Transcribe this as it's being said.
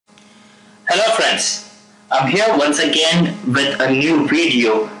Hello friends, I'm here once again with a new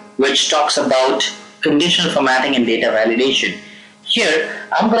video which talks about conditional formatting and data validation. Here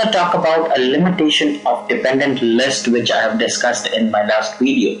I'm going to talk about a limitation of dependent list which I have discussed in my last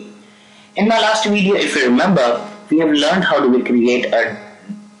video. In my last video, if you remember, we have learned how do we create a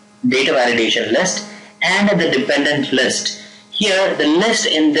data validation list and the dependent list. Here the list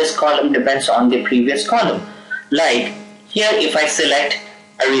in this column depends on the previous column. Like here, if I select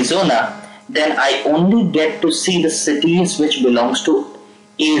Arizona, then I only get to see the cities which belongs to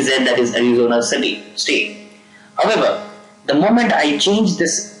AZ, that is Arizona state. However, the moment I change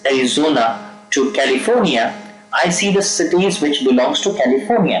this Arizona to California, I see the cities which belongs to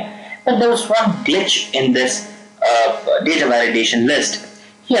California. But there was one glitch in this data validation list.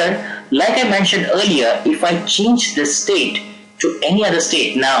 Here, like I mentioned earlier, if I change this state to any other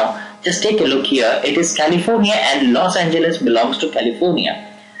state, now just take a look here, it is California and Los Angeles belongs to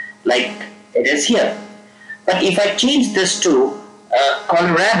California, like it is here. But if I change this to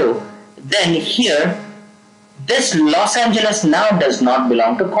Colorado, then here this Los Angeles now does not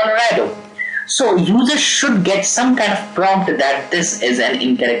belong to Colorado. So users should get some kind of prompt that this is an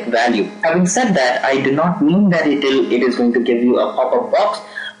incorrect value. Having said that, I do not mean that it is going to give you a pop-up box,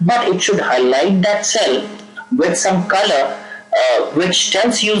 but it should highlight that cell with some color which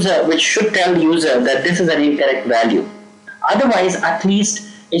should tell user that this is an incorrect value. Otherwise, at least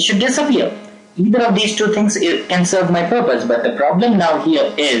it should disappear. Either of these two things can serve my purpose, but the problem now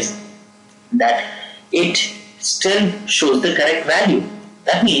here is that it still shows the correct value.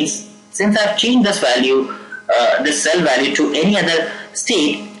 That means since I've changed this value, this cell value to any other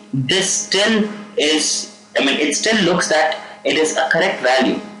state, this still is, it still looks that it is a correct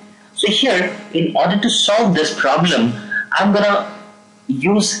value. So here, in order to solve this problem, I'm gonna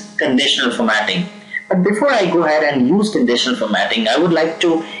use conditional formatting. But before I go ahead and use conditional formatting, I would like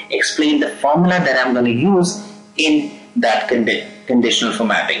to explain the formula that I'm going to use in that conditional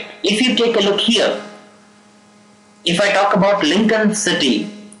formatting. If you take a look here, if I talk about Lincoln City,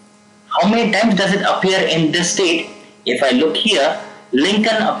 how many times does it appear in this state? If I look here,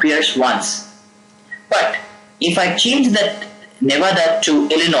 Lincoln appears once. But if I change that Nevada to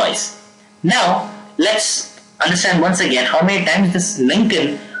Illinois, now let's understand once again how many times this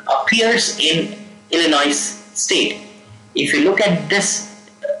Lincoln appears in Illinois state. If you look at this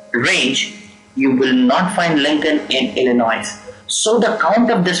range, you will not find Lincoln in Illinois. So the count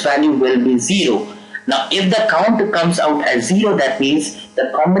of this value will be 0. Now if the count comes out as 0, that means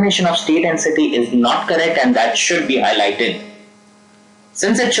the combination of state and city is not correct, and that should be highlighted.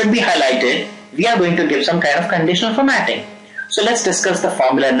 Since it should be highlighted, we are going to give some kind of conditional formatting. So let's discuss the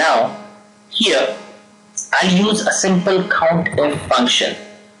formula now. Here I'll use a simple COUNTIF function.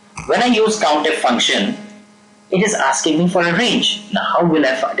 When I use COUNTIF function, it is asking me for a range. Now how will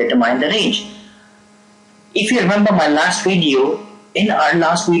I determine the range? If you remember my last video, in our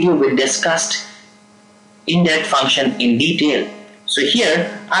last video we discussed indirect function in detail. So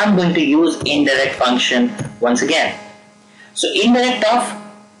here I'm going to use indirect function once again. So indirect of,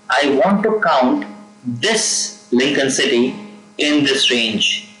 I want to count this Lincoln City in this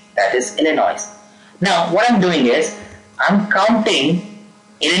range, that is Illinois. Now what I'm doing is I'm counting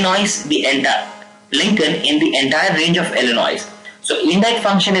Illinois, Lincoln in the entire range of Illinois. So indirect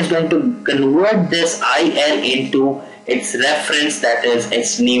function is going to convert this IL into its reference, that is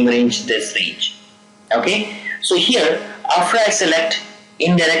its name range, this range. Okay, so here after I select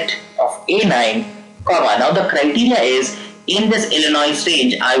indirect of A9, comma, now the criteria is in this Illinois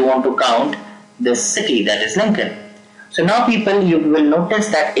range I want to count this city, that is Lincoln. So now people, you will notice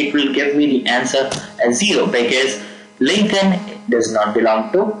that it will give me the answer as 0 because Lincoln does not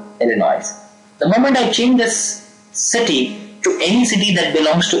belong to Illinois. The moment I change this city to any city that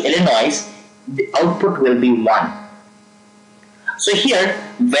belongs to Illinois, the output will be 1. So here,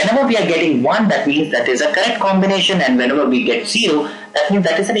 whenever we are getting 1, that means that is a correct combination, and whenever we get 0, that means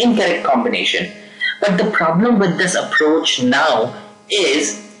that is an incorrect combination. But the problem with this approach now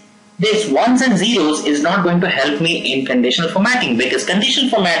is this ones and zeros is not going to help me in conditional formatting, because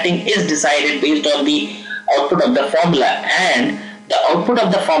conditional formatting is decided based on the output of the formula, and the output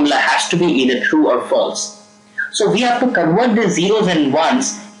of the formula has to be either true or false. So we have to convert the zeros and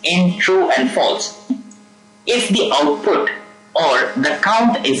ones in true and false. If the output or the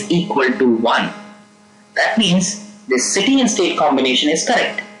count is equal to 1, that means the city and state combination is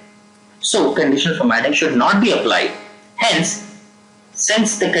correct. So conditional formatting should not be applied. Hence,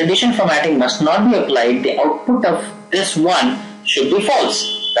 since the condition formatting must not be applied, the output of this 1 should be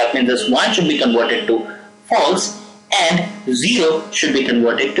false. That means this 1 should be converted to false and 0 should be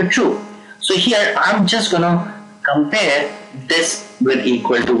converted to true. So here I'm just going to compare this with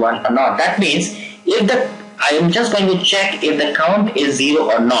equal to 1 or not. That means I am just going to check if the count is 0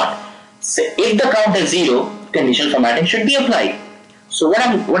 or not. So if the count is 0, conditional formatting should be applied. So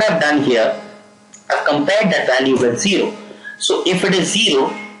what I've done here, I've compared that value with 0. So if it is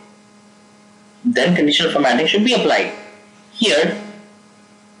 0, then conditional formatting should be applied. Here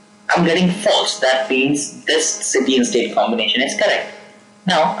I'm getting false. That means this city and state combination is correct.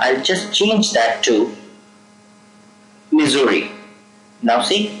 Now I'll just change that to Missouri. Now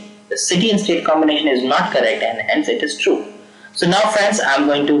see, the city and state combination is not correct and hence it is true. So now friends, I'm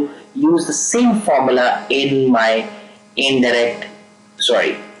going to use the same formula in my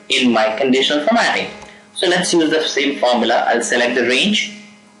conditional formatting. So let's use the same formula. I'll select the range.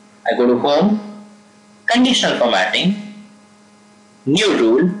 I go to home, conditional formatting, new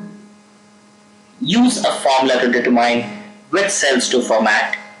rule, use a formula to determine which cells to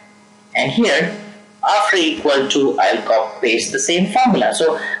format, and here after equal to, I'll copy paste the same formula.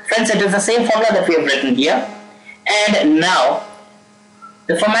 So friends, it is the same formula that we have written here. And now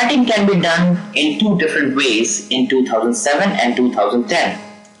the formatting can be done in two different ways in 2007 and 2010.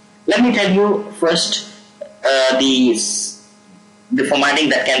 Let me tell you first the formatting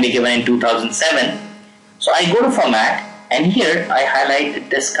that can be given in 2007. So I go to format and here I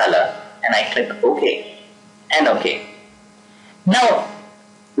highlight this color and I click OK and OK. Now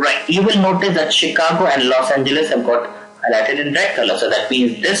you will notice that Chicago and Los Angeles have got highlighted in red color. So that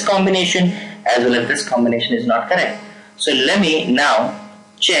means this combination as well as this combination is not correct. So let me now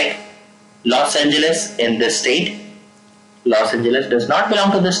check Los Angeles in this state. Los Angeles does not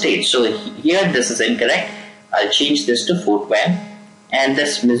belong to the state. So here this is incorrect. I'll change this to Fort Wayne, and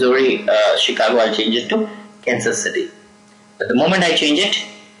this Missouri, Chicago, I'll change it to Kansas City. But the moment I change it,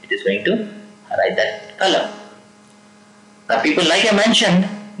 it is going to highlight that color. Now people, like I mentioned,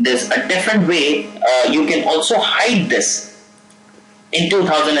 there's a different way you can also hide this in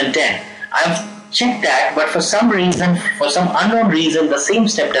 2010. I've checked that, but for some reason, for some unknown reason, the same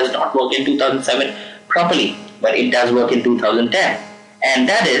step does not work in 2007 properly, but it does work in 2010. And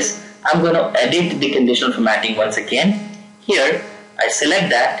that is, I'm going to edit the conditional formatting once again. Here, I select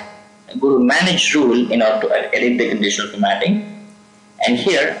that, I go to manage rule in order to edit the conditional formatting. And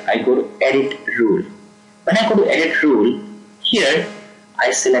here, I go to edit rule. When I go to edit rule, here,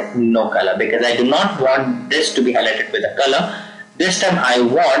 I select no color because I do not want this to be highlighted with a color. This time I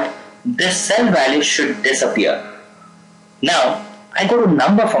want this cell value should disappear. Now I go to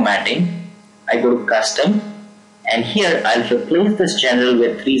number formatting, I go to custom, and here I'll replace this general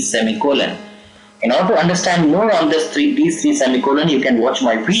with 3 semicolon. In order to understand more on these three semicolon, you can watch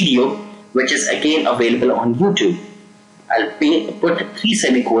my video which is again available on YouTube. I'll put 3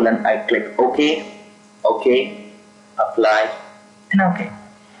 semicolon, I click OK, OK, apply, and OK.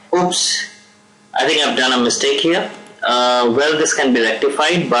 Oops, I think I've done a mistake here. Well, this can be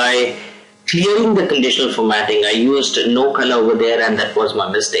rectified by clearing the conditional formatting. I used no color over there and that was my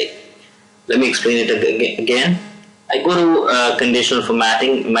mistake. Let me explain it again. I go to conditional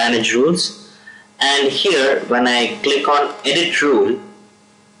formatting, manage rules, and here when I click on edit rule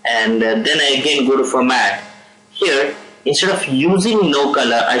and then I again go to format, here instead of using no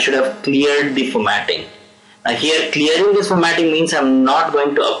color I should have cleared the formatting. Now here clearing this formatting means I'm not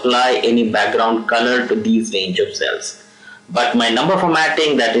going to apply any background color to these range of cells, but my number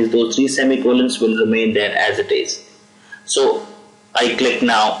formatting, that is those 3 semicolons, will remain there as it is. So I click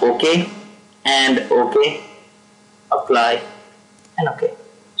now OK and OK, apply and OK.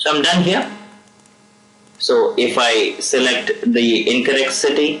 So I'm done here. So if I select the incorrect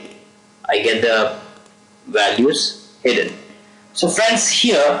city, I get the values hidden. So friends,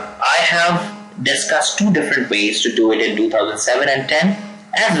 here I have discussed 2 different ways to do it in 2007 and 10,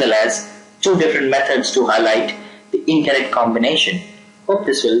 as well as 2 different methods to highlight the incorrect combination. Hope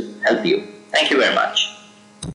this will help you. Thank you very much.